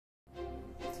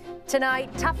Tonight,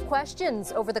 tough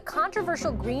questions over the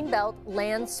controversial Greenbelt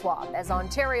land swap as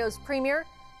Ontario's Premier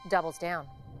doubles down.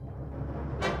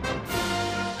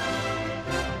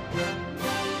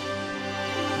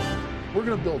 We're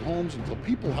going to build homes until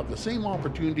people have the same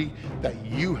opportunity that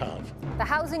you have. The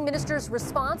housing minister's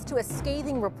response to a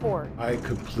scathing report. I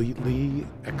completely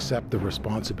accept the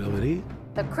responsibility.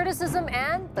 The criticism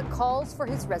and the calls for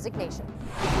his resignation.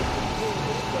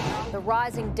 The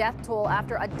rising death toll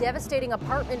after a devastating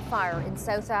apartment fire in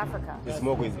South Africa. The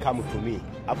smoke is coming to me.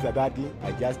 After that,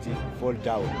 I just fall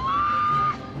down.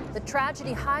 The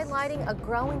tragedy highlighting a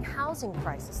growing housing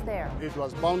crisis there. It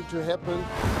was bound to happen.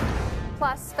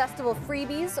 Plus, festival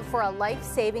freebies for a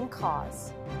life-saving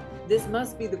cause. This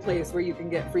must be the place where you can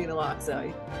get free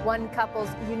naloxone. One couple's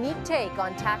unique take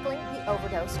on tackling the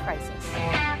overdose crisis.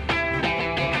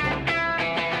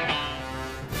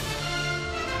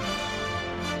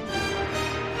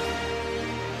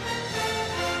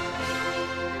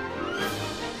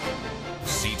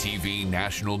 CTV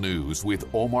National News with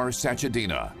Omar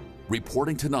Sachedina.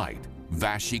 Reporting tonight,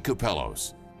 Vashi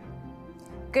Capellos.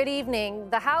 Good evening.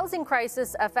 The housing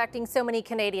crisis affecting so many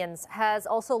Canadians has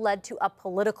also led to a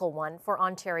political one for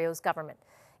Ontario's government.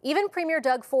 Even Premier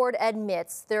Doug Ford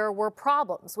admits there were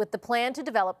problems with the plan to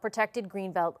develop protected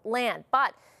Greenbelt land,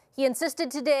 but he insisted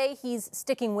today he's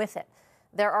sticking with it.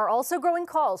 There are also growing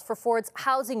calls for Ford's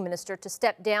housing minister to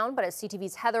step down, but as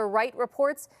CTV's Heather Wright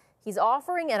reports, he's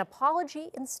offering an apology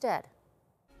instead.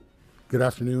 Good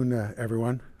afternoon,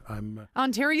 everyone.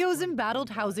 Ontario's embattled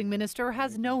housing minister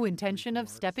has no intention of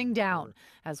stepping down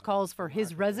as calls for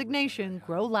his resignation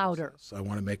grow louder. I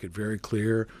want to make it very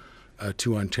clear to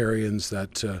Ontarians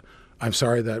that I'm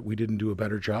sorry that we didn't do a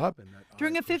better job.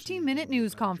 During a 15-minute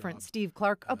news conference, Steve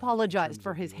Clark apologized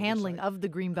for his handling of the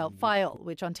Greenbelt file,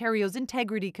 which Ontario's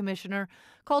Integrity Commissioner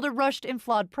called a rushed and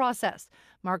flawed process,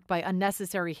 marked by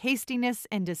unnecessary hastiness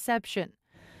and deception.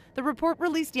 The report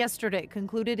released yesterday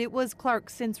concluded it was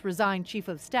Clark's since resigned chief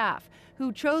of staff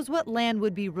who chose what land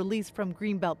would be released from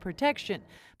Greenbelt protection,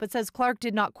 but says Clark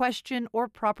did not question or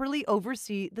properly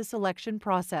oversee the selection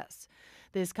process.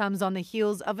 This comes on the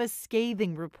heels of a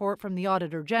scathing report from the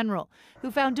Auditor General,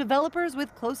 who found developers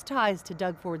with close ties to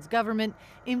Doug Ford's government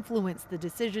influenced the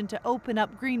decision to open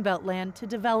up Greenbelt land to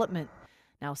development.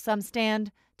 Now some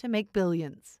stand to make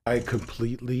billions. I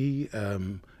completely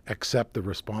accept the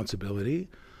responsibility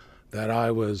that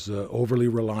I was overly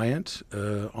reliant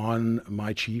on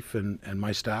my chief and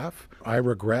my staff. I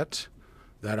regret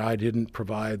that I didn't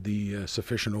provide the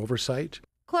sufficient oversight.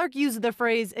 Clark used the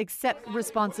phrase accept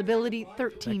responsibility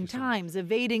 13 times,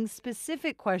 evading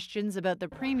specific questions about the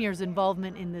Premier's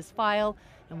involvement in this file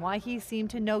and why he seemed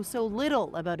to know so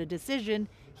little about a decision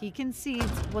he concedes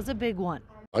was a big one.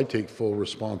 I take full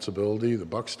responsibility. The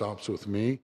buck stops with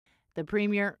me. The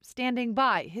Premier standing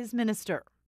by his minister.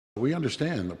 We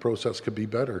understand the process could be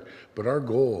better, but our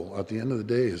goal at the end of the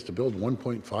day is to build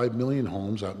 1.5 million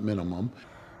homes at minimum.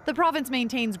 The province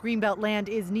maintains Greenbelt land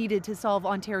is needed to solve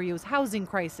Ontario's housing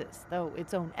crisis, though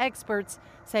its own experts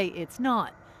say it's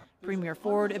not. Premier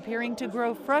Ford appearing to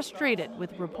grow frustrated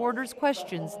with reporters'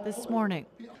 questions this morning.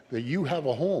 That you have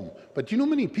a home, but do you know how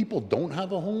many people don't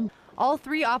have a home? All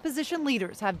three opposition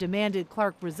leaders have demanded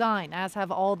Clark resign, as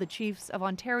have all the chiefs of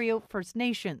Ontario First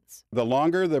Nations. The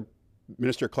longer the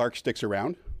Minister Clark sticks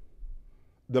around,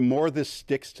 the more this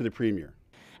sticks to the Premier.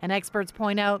 And experts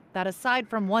point out that aside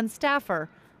from one staffer,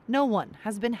 no one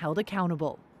has been held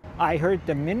accountable. I heard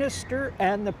the minister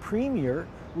and the Premier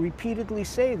repeatedly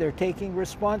say they're taking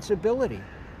responsibility.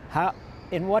 How?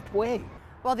 In what way?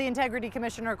 Well, the Integrity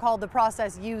Commissioner called the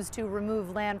process used to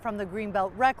remove land from the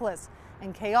Greenbelt reckless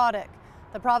and chaotic.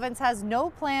 The province has no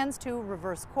plans to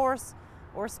reverse course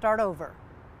or start over.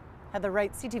 Heather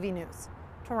Wright, CTV News,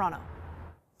 Toronto.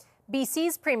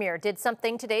 BC's Premier did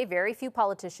something today very few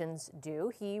politicians do.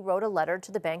 He wrote a letter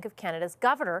to the Bank of Canada's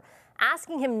governor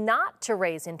asking him not to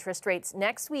raise interest rates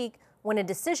next week when a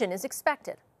decision is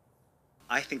expected.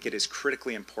 I think it is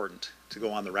critically important to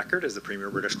go on the record as the Premier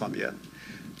of British Columbia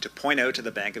to point out to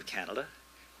the Bank of Canada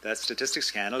that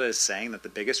Statistics Canada is saying that the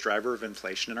biggest driver of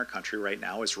inflation in our country right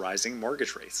now is rising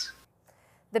mortgage rates.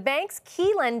 The bank's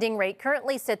key lending rate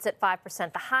currently sits at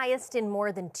 5%, the highest in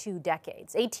more than 2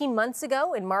 decades. 18 months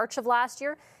ago, in March of last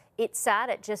year, it sat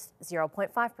at just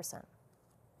 0.5%.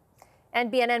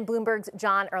 And BNN Bloomberg's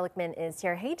John Ehrlichman is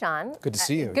here. Hey, John. Good to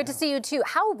see you. Good to see you, too.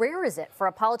 How rare is it for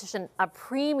a politician, a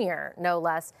premier, no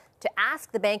less, to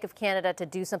ask the Bank of Canada to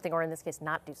do something, or in this case,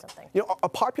 not do something? You know, a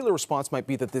popular response might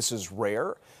be that this is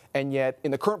rare, and yet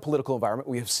in the current political environment,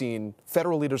 we have seen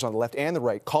federal leaders on the left and the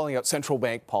right calling out central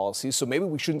bank policies, so maybe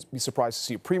we shouldn't be surprised to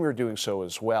see a premier doing so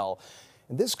as well.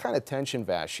 And this kind of tension,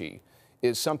 Vashi,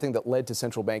 is something that led to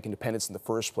central bank independence in the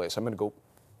first place. I'm going to go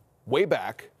way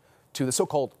back to the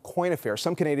so-called Coyne affair.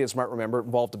 Some Canadians might remember it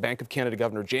involved the Bank of Canada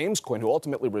Governor James Coyne, who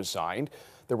ultimately resigned.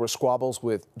 There were squabbles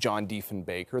with John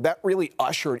Diefenbaker. That really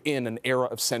ushered in an era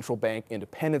of central bank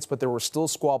independence, but there were still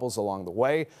squabbles along the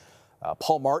way.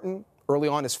 Paul Martin, early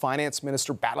on as finance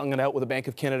minister, battling it out with the Bank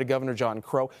of Canada Governor John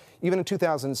Crow. Even in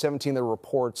 2017, there were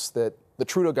reports that the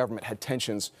Trudeau government had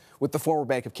tensions with the former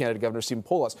Bank of Canada Governor Stephen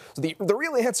Poloz. So the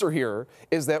real answer here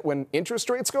is that when interest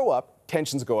rates go up,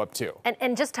 tensions go up too.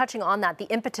 And just touching on that, the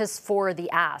impetus for the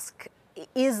ask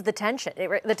is the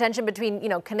tension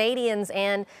between, Canadians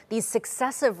and these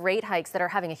successive rate hikes that are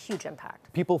having a huge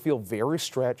impact. People feel very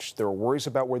stretched. There are worries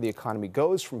about where the economy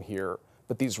goes from here.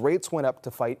 But these rates went up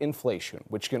to fight inflation,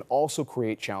 which can also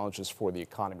create challenges for the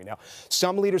economy. Now,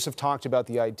 some leaders have talked about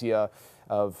the idea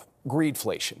of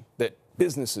greedflation, that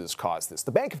businesses cause this.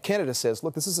 The Bank of Canada says,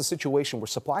 look, this is a situation where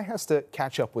supply has to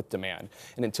catch up with demand.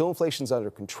 And until inflation's under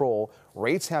control,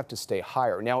 rates have to stay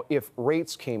higher. Now, if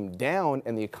rates came down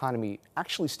and the economy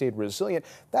actually stayed resilient,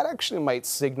 that actually might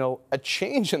signal a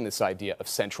change in this idea of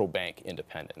central bank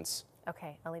independence.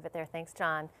 Okay, I'll leave it there. Thanks,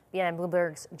 John. BNN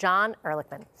Bloomberg's John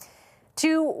Ehrlichman.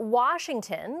 To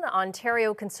Washington,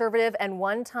 Ontario Conservative and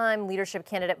one-time leadership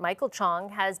candidate Michael Chong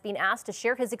has been asked to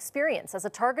share his experience as a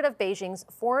target of Beijing's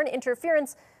foreign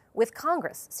interference with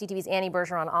Congress. CTV's Annie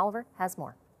Bergeron-Oliver has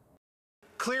more.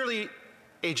 Clearly,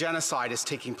 a genocide is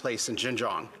taking place in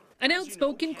Xinjiang. An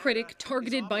outspoken critic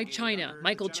targeted by China,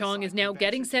 Michael Chong is now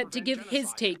getting set to give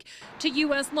his take to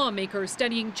U.S. lawmakers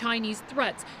studying Chinese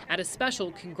threats at a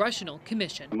special congressional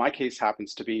commission. My case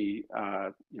happens to be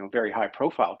a very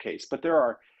high-profile case, but there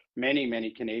are many, many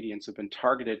Canadians who have been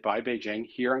targeted by Beijing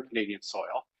here on Canadian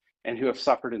soil and who have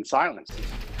suffered in silence.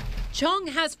 Chong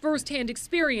has firsthand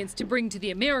experience to bring to the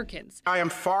Americans. I am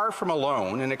far from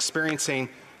alone in experiencing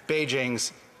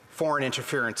Beijing's foreign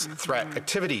interference threat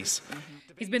activities.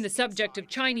 He's been the subject of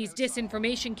Chinese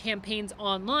disinformation campaigns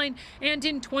online, and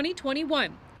in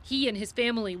 2021, he and his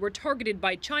family were targeted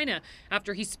by China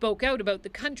after he spoke out about the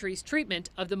country's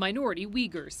treatment of the minority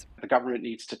Uyghurs. The government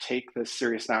needs to take this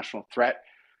serious national threat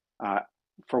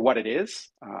for what it is,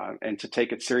 and to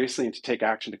take it seriously and to take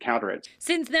action to counter it.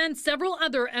 Since then, several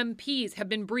other MPs have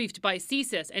been briefed by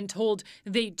CSIS and told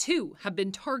they too have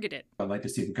been targeted. I'd like to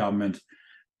see the government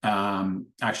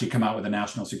actually come out with a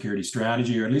national security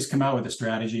strategy, or at least come out with a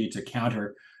strategy to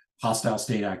counter hostile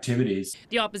state activities.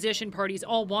 The opposition parties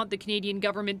all want the Canadian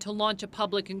government to launch a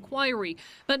public inquiry,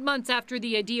 but months after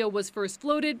the idea was first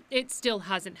floated, it still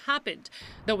hasn't happened.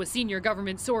 Though a senior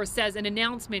government source says an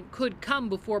announcement could come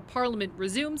before Parliament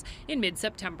resumes in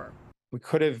mid-September. We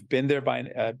could have been there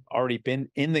already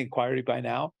been in the inquiry by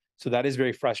now. So that is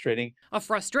very frustrating. A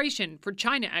frustration for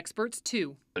China experts,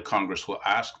 too. The Congress will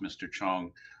ask Mr.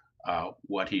 Chong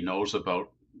what he knows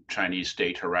about Chinese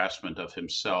state harassment of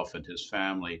himself and his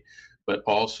family, but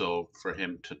also for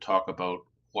him to talk about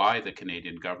why the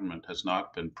Canadian government has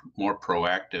not been more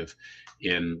proactive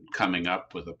in coming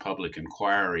up with a public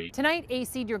inquiry. Tonight, a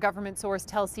senior government source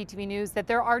tells CTV News that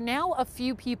there are now a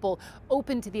few people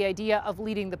open to the idea of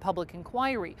leading the public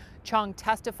inquiry. Chong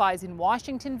testifies in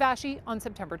Washington, Vashi, on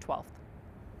September 12th.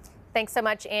 Thanks so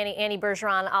much, Annie. Annie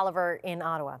Bergeron-Oliver in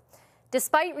Ottawa.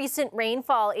 Despite recent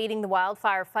rainfall aiding the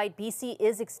wildfire fight, BC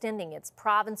is extending its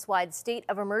province-wide state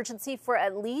of emergency for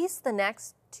at least the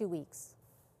next 2 weeks.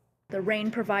 The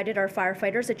rain provided our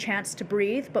firefighters a chance to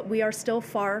breathe, but we are still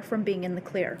far from being in the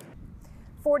clear.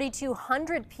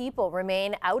 4,200 people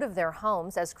remain out of their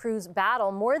homes as crews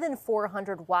battle more than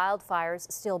 400 wildfires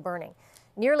still burning.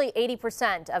 Nearly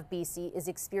 80% of BC is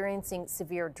experiencing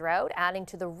severe drought, adding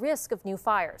to the risk of new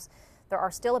fires. There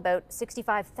are still about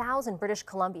 65,000 British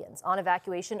Columbians on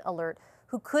evacuation alert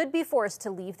who could be forced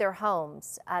to leave their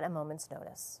homes at a moment's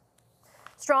notice.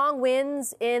 Strong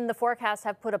winds in the forecast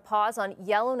have put a pause on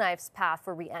Yellowknife's path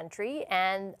for re-entry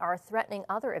and are threatening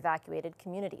other evacuated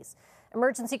communities.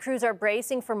 Emergency crews are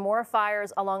bracing for more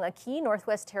fires along a key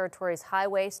Northwest Territories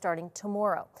highway starting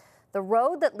tomorrow. The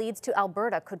road that leads to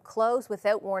Alberta could close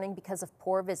without warning because of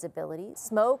poor visibility.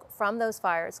 Smoke from those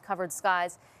fires covered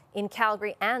skies in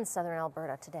Calgary and southern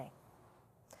Alberta today.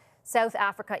 South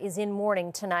Africa is in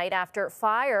mourning tonight after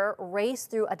fire raced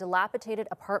through a dilapidated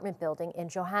apartment building in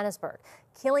Johannesburg,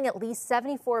 killing at least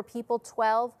 74 people.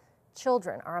 12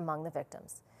 children are among the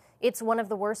victims. It's one of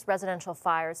the worst residential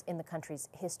fires in the country's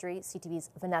history. CTV's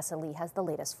Vanessa Lee has the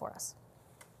latest for us.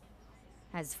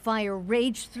 As fire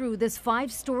raged through this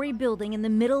 5-story building in the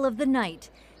middle of the night,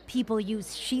 people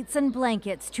used sheets and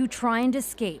blankets to try and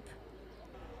escape.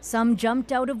 Some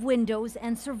jumped out of windows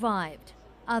and survived.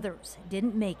 Others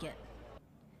didn't make it.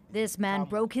 This man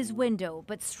broke his window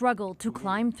but struggled to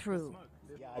climb through.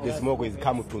 The smoke is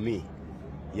coming to me.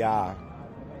 Yeah.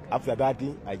 After that,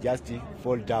 I just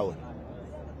fall down.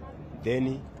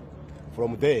 Then,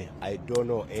 from there, I don't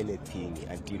know anything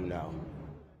until now.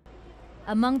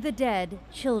 Among the dead,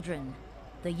 children.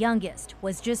 The youngest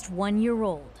was just 1 year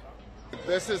old.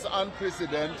 This is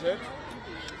unprecedented.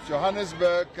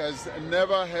 Johannesburg has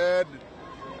never had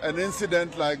an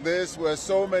incident like this where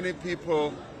so many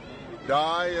people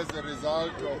die as a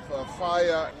result of a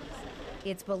fire.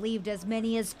 It's believed as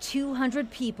many as 200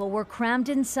 people were crammed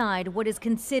inside what is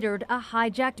considered a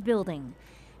hijacked building,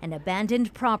 an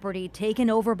abandoned property taken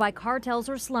over by cartels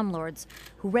or slumlords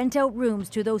who rent out rooms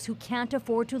to those who can't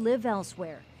afford to live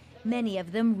elsewhere, many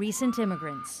of them recent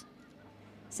immigrants.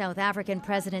 South African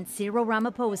President Cyril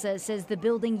Ramaphosa says the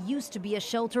building used to be a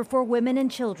shelter for women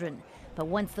and children, but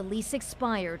once the lease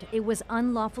expired, it was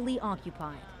unlawfully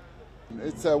occupied.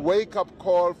 It's a wake-up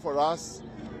call for us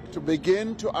to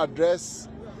begin to address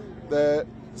the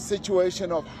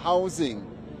situation of housing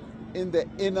in the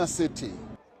inner city.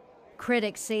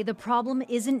 Critics say the problem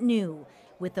isn't new,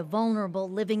 with the vulnerable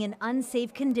living in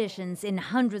unsafe conditions in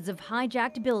hundreds of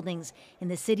hijacked buildings in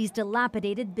the city's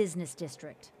dilapidated business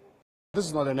district. This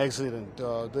is not an accident.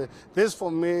 This,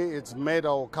 for me, it's made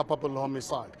a culpable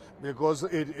homicide because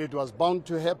it was bound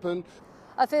to happen.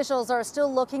 Officials are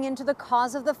still looking into the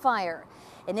cause of the fire.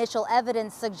 Initial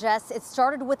evidence suggests it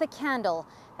started with a candle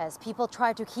as people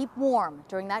tried to keep warm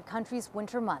during that country's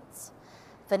winter months.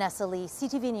 Vanessa Lee,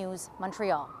 CTV News,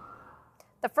 Montreal.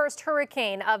 The first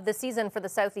hurricane of the season for the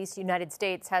southeast United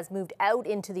States has moved out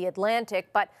into the Atlantic,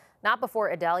 but not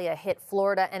before Idalia hit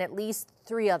Florida and at least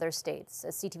 3 other states.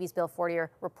 As CTV's Bill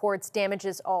Fortier reports,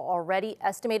 damages are already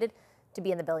estimated to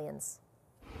be in the billions.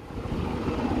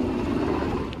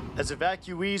 As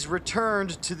evacuees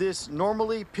returned to this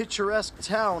normally picturesque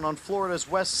town on Florida's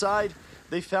west side,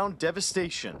 they found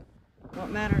devastation. What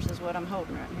matters is what I'm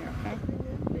holding right here, okay?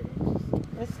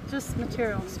 It's just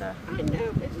material stuff. I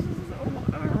know, this is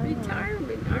our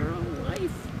retirement, our own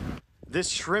life. This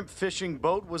shrimp fishing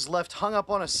boat was left hung up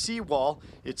on a seawall.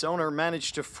 Its owner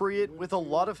managed to free it with a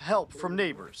lot of help from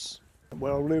neighbors.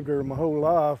 Well, I've lived here my whole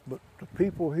life, but the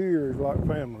people here is like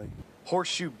family.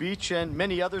 Horseshoe Beach and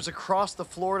many others across the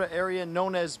Florida area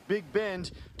known as Big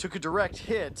Bend took a direct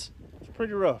hit. It's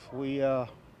pretty rough. We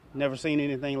never seen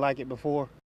anything like it before.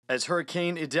 As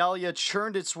Hurricane Idalia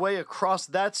churned its way across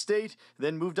that state,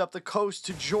 then moved up the coast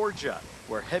to Georgia,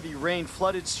 where heavy rain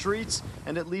flooded streets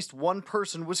and at least 1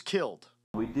 person was killed.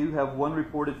 We do have 1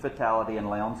 reported fatality in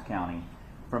Lowndes County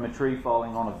from a tree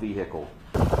falling on a vehicle.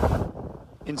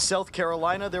 In South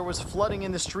Carolina, there was flooding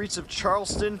in the streets of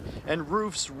Charleston and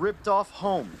roofs ripped off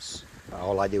homes.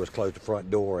 All I did was close the front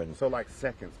door. And so like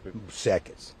seconds?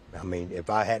 Seconds. I mean, if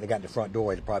I hadn't gotten the front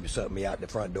door, it'd probably sucked me out the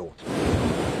front door.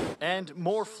 And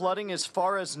more flooding as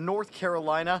far as North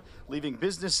Carolina, leaving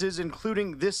businesses,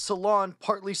 including this salon,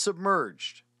 partly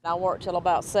submerged. I worked till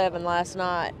about 7 last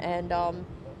night and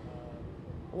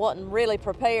wasn't really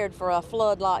prepared for a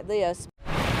flood like this.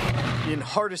 In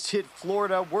hardest hit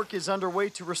Florida, work is underway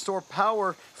to restore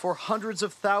power for hundreds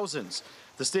of thousands.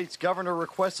 The state's governor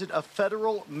requested a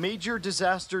federal major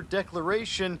disaster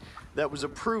declaration that was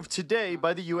approved today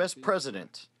by the U.S.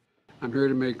 president. I'm here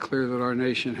to make clear that our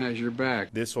nation has your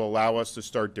back. This will allow us to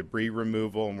start debris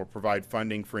removal and will provide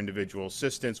funding for individual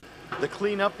assistance. The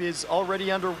cleanup is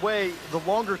already underway. The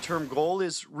longer-term goal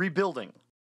is rebuilding.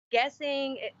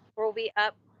 Guessing it will be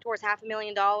up towards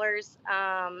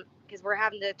 $500,000 because we're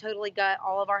having to totally gut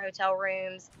all of our hotel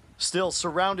rooms. Still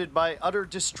surrounded by utter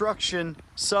destruction,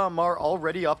 some are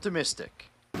already optimistic.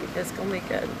 It's going to be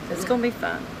good. It's going to be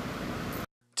fun.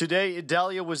 Today,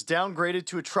 Idalia was downgraded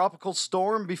to a tropical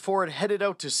storm before it headed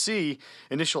out to sea.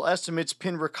 Initial estimates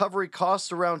pin recovery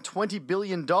costs around $20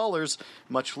 billion,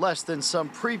 much less than some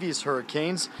previous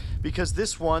hurricanes, because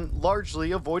this one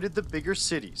largely avoided the bigger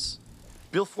cities.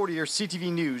 Bill Fortier,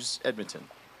 CTV News, Edmonton.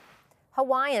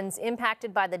 Hawaiians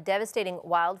impacted by the devastating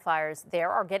wildfires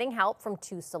there are getting help from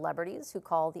 2 celebrities who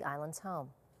call the islands home.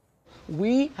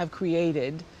 We have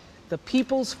created the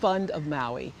People's Fund of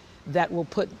Maui that will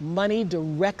put money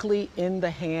directly in the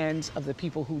hands of the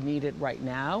people who need it right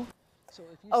now.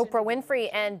 Oprah Winfrey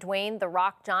and Dwayne "The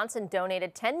Rock" Johnson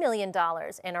donated $10 million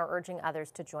and are urging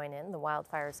others to join in. The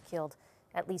wildfires killed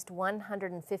at least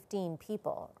 115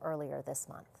 people earlier this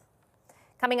month.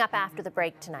 Coming up after the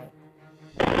break tonight.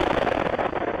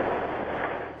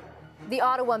 The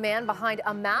Ottawa man behind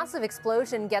a massive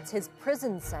explosion gets his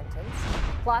prison sentence.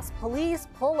 Plus, police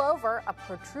pull over a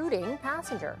protruding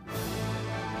passenger.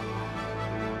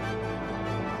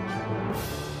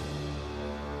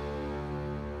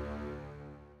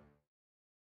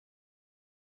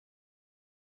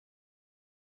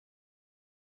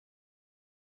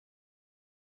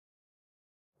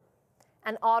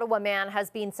 An Ottawa man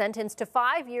has been sentenced to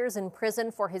 5 years in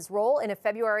prison for his role in a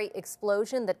February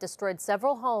explosion that destroyed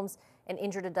several homes and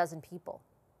injured a dozen people.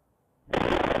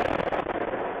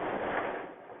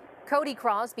 Cody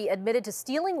Crosby admitted to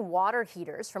stealing water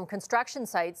heaters from construction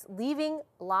sites, leaving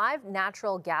live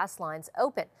natural gas lines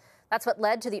open. That's what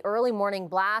led to the early morning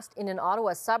blast in an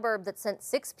Ottawa suburb that sent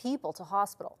 6 people to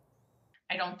hospital.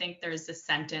 I don't think there's a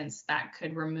sentence that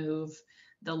could remove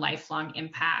the lifelong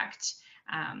impact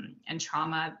and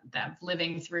trauma that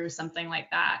living through something like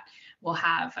that will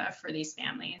have for these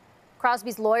families.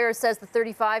 Crosby's lawyer says the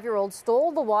 35-year-old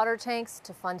stole the water tanks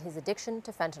to fund his addiction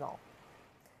to fentanyl.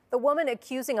 The woman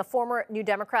accusing a former New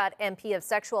Democrat MP of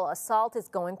sexual assault is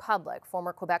going public.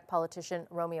 Former Quebec politician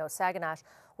Romeo Saganash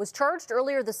was charged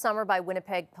earlier this summer by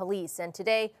Winnipeg police, and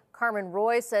today Carmen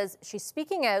Roy says she's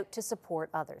speaking out to support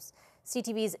others.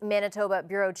 CTV's Manitoba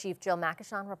Bureau Chief Jill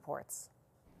Makashon reports.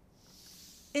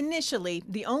 Initially,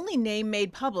 the only name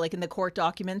made public in the court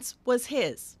documents was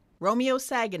his. Romeo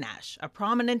Saganash, a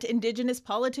prominent Indigenous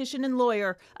politician and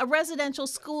lawyer, a residential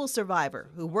school survivor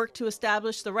who worked to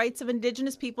establish the rights of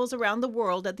Indigenous peoples around the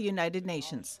world at the United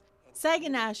Nations.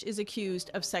 Saganash is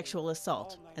accused of sexual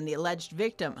assault, and the alleged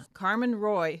victim, Carmen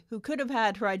Roy, who could have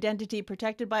had her identity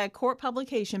protected by a court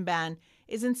publication ban,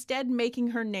 is instead making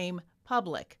her name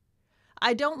public.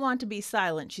 "I don't want to be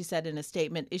silent," she said in a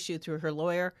statement issued through her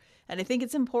lawyer, "and I think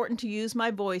it's important to use my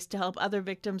voice to help other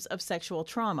victims of sexual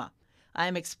trauma. I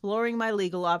am exploring my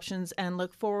legal options and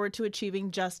look forward to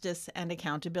achieving justice and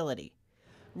accountability."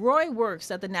 Roy works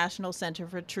at the National Center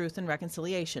for Truth and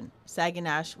Reconciliation.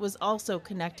 Saganash was also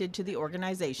connected to the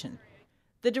organization.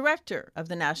 The director of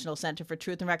the National Center for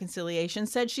Truth and Reconciliation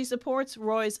said she supports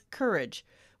Roy's courage.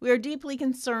 "We are deeply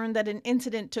concerned that an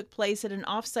incident took place at an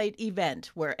off-site event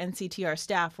where NCTR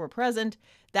staff were present.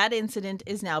 That incident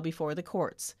is now before the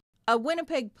courts." A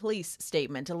Winnipeg police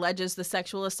statement alleges the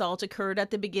sexual assault occurred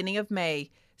at the beginning of May.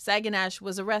 Saganash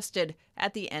was arrested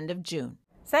at the end of June.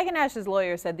 Saganash's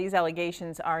lawyer said these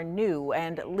allegations are new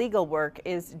and legal work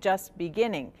is just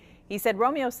beginning. He said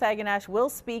Romeo Saganash will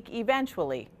speak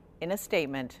eventually in a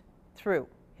statement through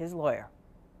his lawyer.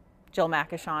 Jill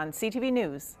Makashon, CTV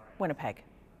News, Winnipeg.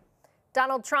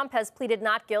 Donald Trump has pleaded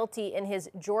not guilty in his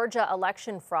Georgia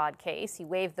election fraud case. He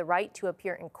waived the right to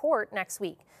appear in court next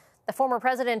week. The former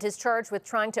president is charged with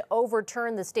trying to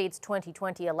overturn the state's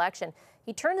 2020 election.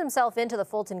 He turned himself into the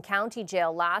Fulton County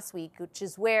Jail last week, which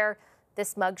is where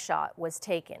this mugshot was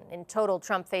taken. In total,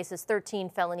 Trump faces 13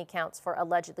 felony counts for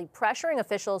allegedly pressuring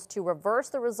officials to reverse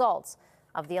the results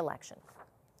of the election.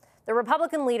 The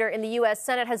Republican leader in the U.S.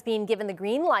 Senate has been given the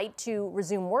green light to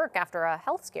resume work after a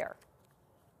health scare.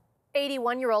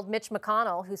 81-year-old Mitch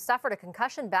McConnell, who suffered a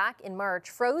concussion back in March,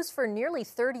 froze for nearly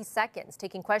 30 seconds,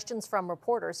 taking questions from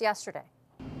reporters yesterday.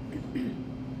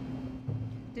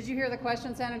 Did you hear the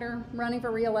question, Senator? Running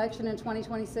for re-election in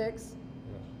 2026?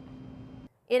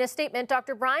 In a statement,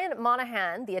 Dr. Brian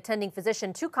Monahan, the attending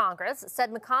physician to Congress,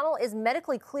 said McConnell is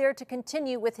medically clear to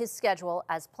continue with his schedule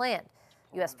as planned.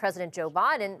 U.S. President Joe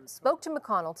Biden spoke to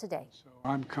McConnell today.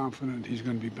 I'm confident he's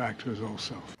going to be back to his old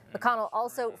self. McConnell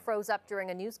also froze up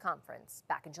during a news conference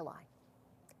back in July.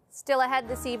 Still ahead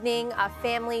this evening, a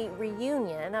family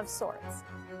reunion of sorts.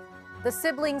 The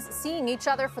siblings seeing each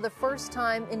other for the first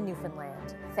time in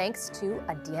Newfoundland, thanks to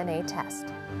a DNA test.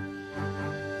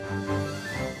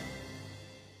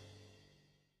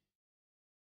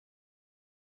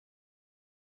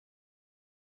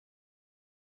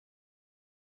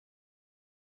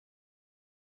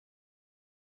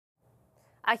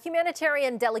 A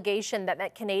humanitarian delegation that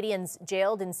met Canadians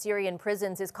jailed in Syrian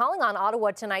prisons is calling on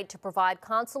Ottawa tonight to provide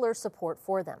consular support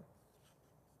for them.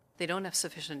 They don't have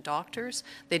sufficient doctors.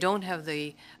 They don't have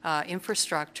the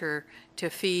infrastructure to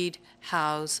feed,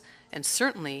 house, and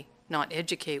certainly not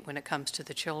educate when it comes to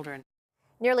the children.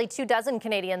 Nearly 24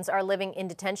 Canadians are living in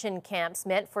detention camps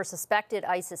meant for suspected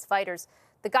ISIS fighters.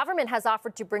 The government has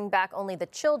offered to bring back only the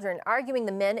children, arguing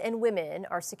the men and women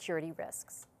are security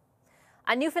risks.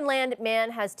 A Newfoundland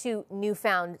man has 2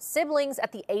 newfound siblings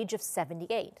at the age of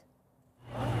 78.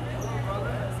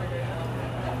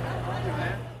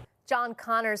 John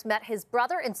Connors met his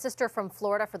brother and sister from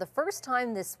Florida for the first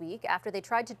time this week after they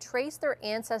tried to trace their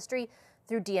ancestry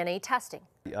through DNA testing.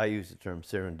 I use the term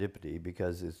serendipity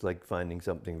because it's like finding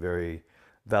something very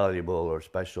valuable or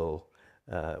special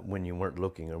when you weren't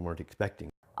looking or weren't expecting.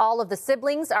 All of the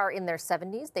siblings are in their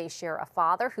 70s. They share a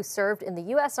father who served in the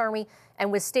U.S. Army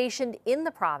and was stationed in the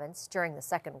province during the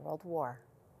Second World War.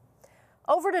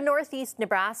 Over to northeast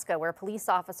Nebraska, where police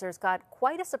officers got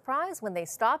quite a surprise when they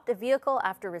stopped a vehicle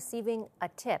after receiving a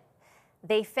tip.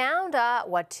 They found a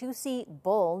Watusi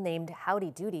bull named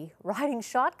Howdy Doody riding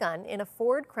shotgun in a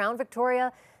Ford Crown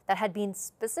Victoria that had been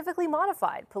specifically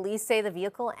modified. Police say the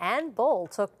vehicle and bull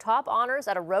took top honors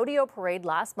at a rodeo parade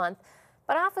last month,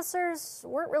 but officers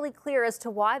weren't really clear as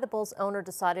to why the bull's owner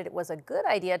decided it was a good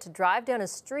idea to drive down a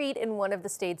street in one of the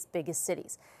state's biggest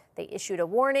cities. They issued a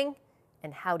warning,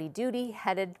 and Howdy Doody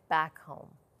headed back home.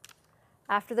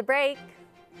 After the break,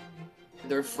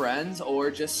 their friends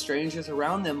or just strangers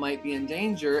around them might be in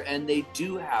danger, and they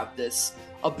do have this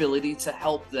ability to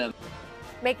help them.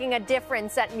 Making a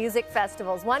difference at music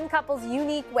festivals, one couple's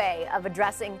unique way of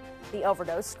addressing the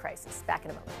overdose crisis. Back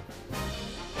in a moment.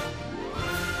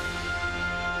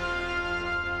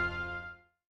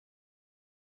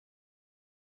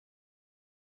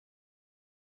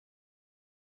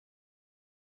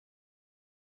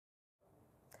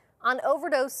 On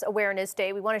Overdose Awareness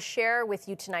Day, we want to share with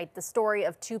you tonight the story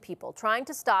of two people trying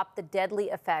to stop the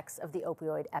deadly effects of the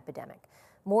opioid epidemic.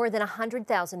 More than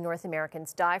 100,000 North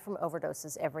Americans die from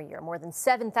overdoses every year. More than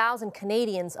 7,000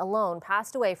 Canadians alone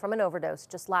passed away from an overdose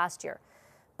just last year.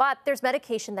 But there's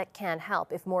medication that can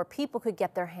help if more people could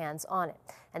get their hands on it.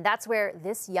 And that's where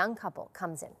this young couple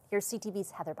comes in. Here's CTV's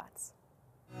Heather Butts.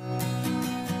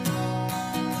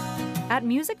 At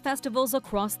music festivals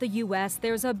across the U.S.,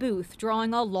 there's a booth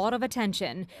drawing a lot of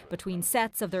attention. Between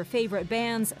sets of their favorite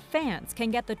bands, fans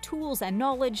can get the tools and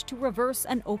knowledge to reverse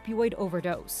an opioid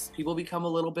overdose. People become a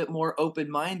little bit more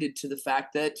open-minded to the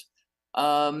fact that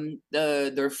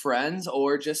their friends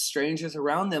or just strangers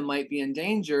around them might be in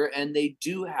danger, and they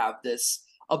do have this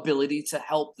ability to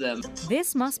help them.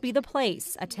 This must be the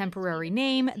place, a temporary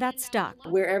name that stuck.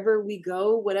 Wherever we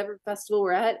go, whatever festival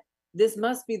we're at, this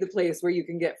must be the place where you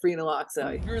can get free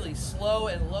naloxone. Really slow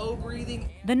and low breathing.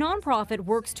 The nonprofit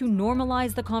works to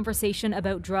normalize the conversation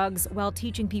about drugs while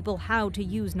teaching people how to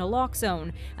use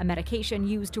naloxone, a medication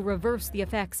used to reverse the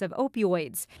effects of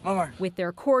opioids. Mama. With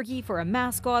their corgi for a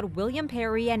mascot, William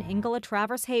Perry and Ingela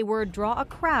Travers Hayward draw a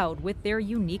crowd with their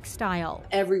unique style.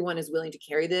 Everyone is willing to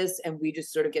carry this, and we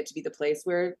just sort of get to be the place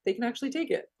where they can actually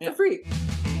take it for free.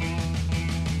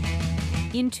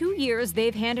 In 2 years,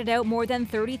 they've handed out more than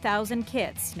 30,000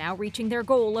 kits, now reaching their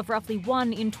goal of roughly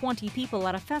 1 in 20 people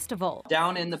at a festival.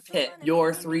 Down in the pit,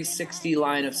 your 360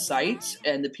 line of sight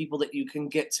and the people that you can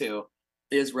get to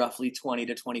is roughly 20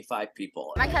 to 25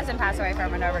 people. My cousin passed away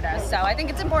from an overdose, so I think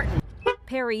it's important.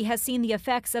 Perry has seen the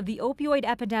effects of the opioid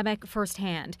epidemic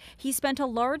firsthand. He spent a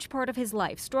large part of his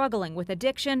life struggling with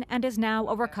addiction and is now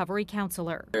a recovery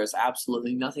counselor. There's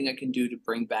absolutely nothing I can do to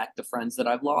bring back the friends that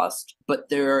I've lost, but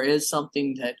there is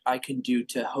something that I can do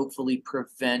to hopefully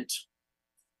prevent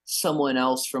someone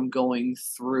else from going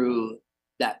through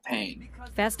that pain.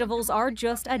 Festivals are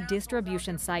just a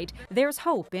distribution site. There's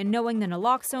hope in knowing the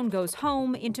naloxone goes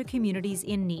home into communities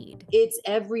in need. It's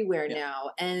everywhere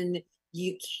now, and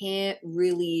you can't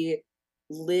really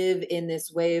live in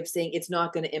this way of saying it's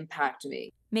not going to impact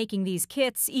me. Making these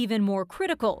kits even more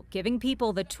critical, giving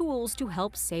people the tools to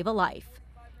help save a life.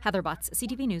 Heather Butts,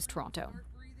 CTV News, Toronto.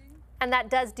 And that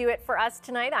does do it for us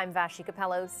tonight. I'm Vashi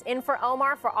Capellos. In for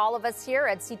Omar, for all of us here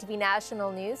at CTV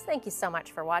National News. Thank you so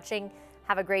much for watching.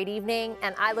 Have a great evening,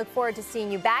 and I look forward to seeing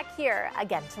you back here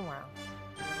again tomorrow.